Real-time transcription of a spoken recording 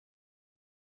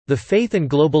The Faith and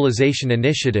Globalisation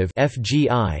Initiative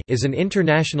 (FGI) is an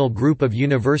international group of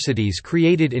universities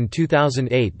created in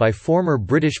 2008 by former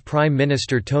British Prime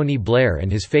Minister Tony Blair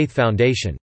and his Faith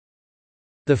Foundation.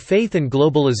 The Faith and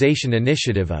Globalisation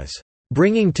Initiative is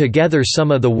bringing together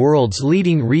some of the world's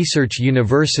leading research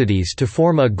universities to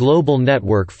form a global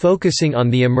network focusing on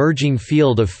the emerging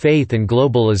field of faith and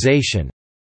globalization.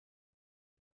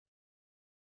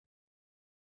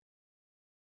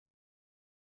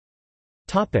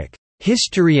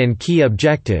 History and key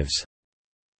objectives.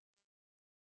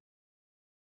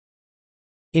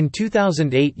 In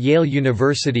 2008, Yale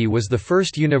University was the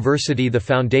first university the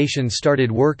foundation started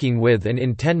working with, and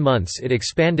in 10 months it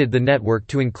expanded the network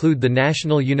to include the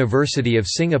National University of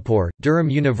Singapore, Durham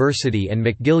University and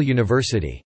McGill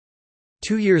University.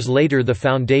 2 years later, the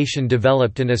foundation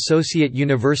developed an associate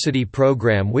university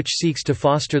program which seeks to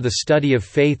foster the study of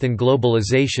faith and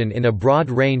globalization in a broad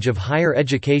range of higher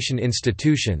education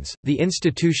institutions. The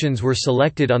institutions were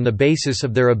selected on the basis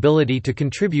of their ability to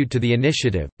contribute to the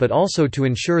initiative, but also to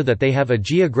ensure that they have a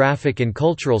geographic and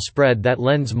cultural spread that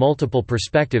lends multiple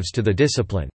perspectives to the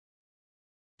discipline.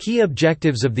 Key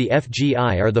objectives of the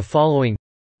FGI are the following: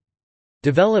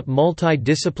 develop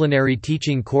multidisciplinary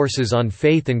teaching courses on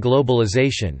faith and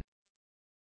globalization.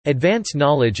 Advance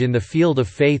knowledge in the field of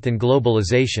faith and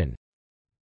globalization.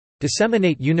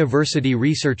 Disseminate university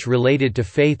research related to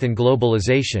faith and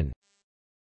globalization.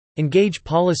 Engage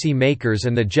policy makers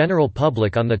and the general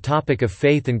public on the topic of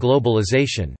faith and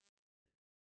globalization.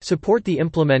 Support the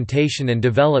implementation and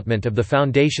development of the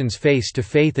Foundation's Face to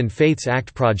Faith and Faiths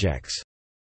Act projects.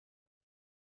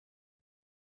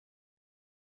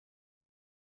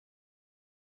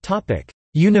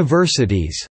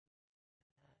 Universities.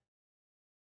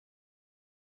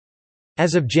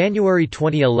 As of January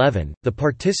 2011, the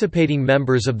participating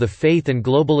members of the Faith and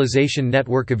Globalisation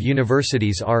Network of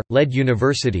Universities are, lead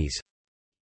universities: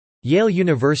 Yale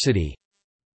University,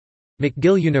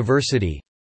 McGill University,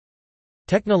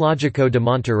 Tecnológico de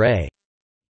Monterrey,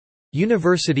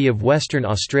 University of Western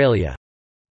Australia,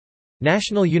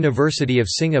 National University of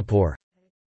Singapore,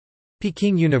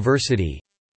 Peking University,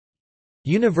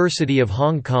 University of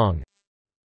Hong Kong,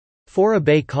 Fora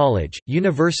Bay College,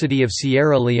 University of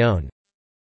Sierra Leone,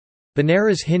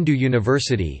 Banaras Hindu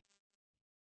University,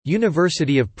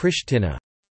 University of Pristina,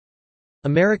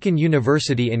 American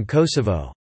University in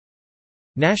Kosovo,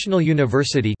 National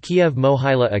University Kiev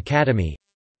Mohyla Academy,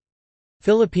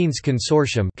 Philippines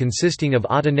Consortium consisting of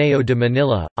Ateneo de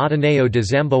Manila, Ateneo de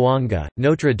Zamboanga,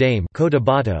 Notre Dame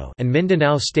Cotabato, and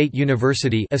Mindanao State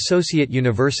University associate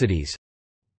universities,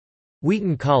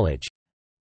 Wheaton College,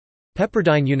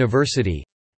 Pepperdine University,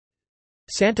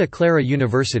 Santa Clara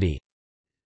University,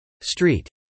 St.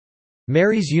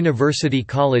 Mary's University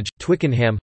College,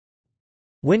 Twickenham,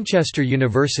 Winchester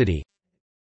University,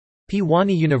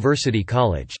 Pewaukee University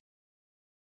College.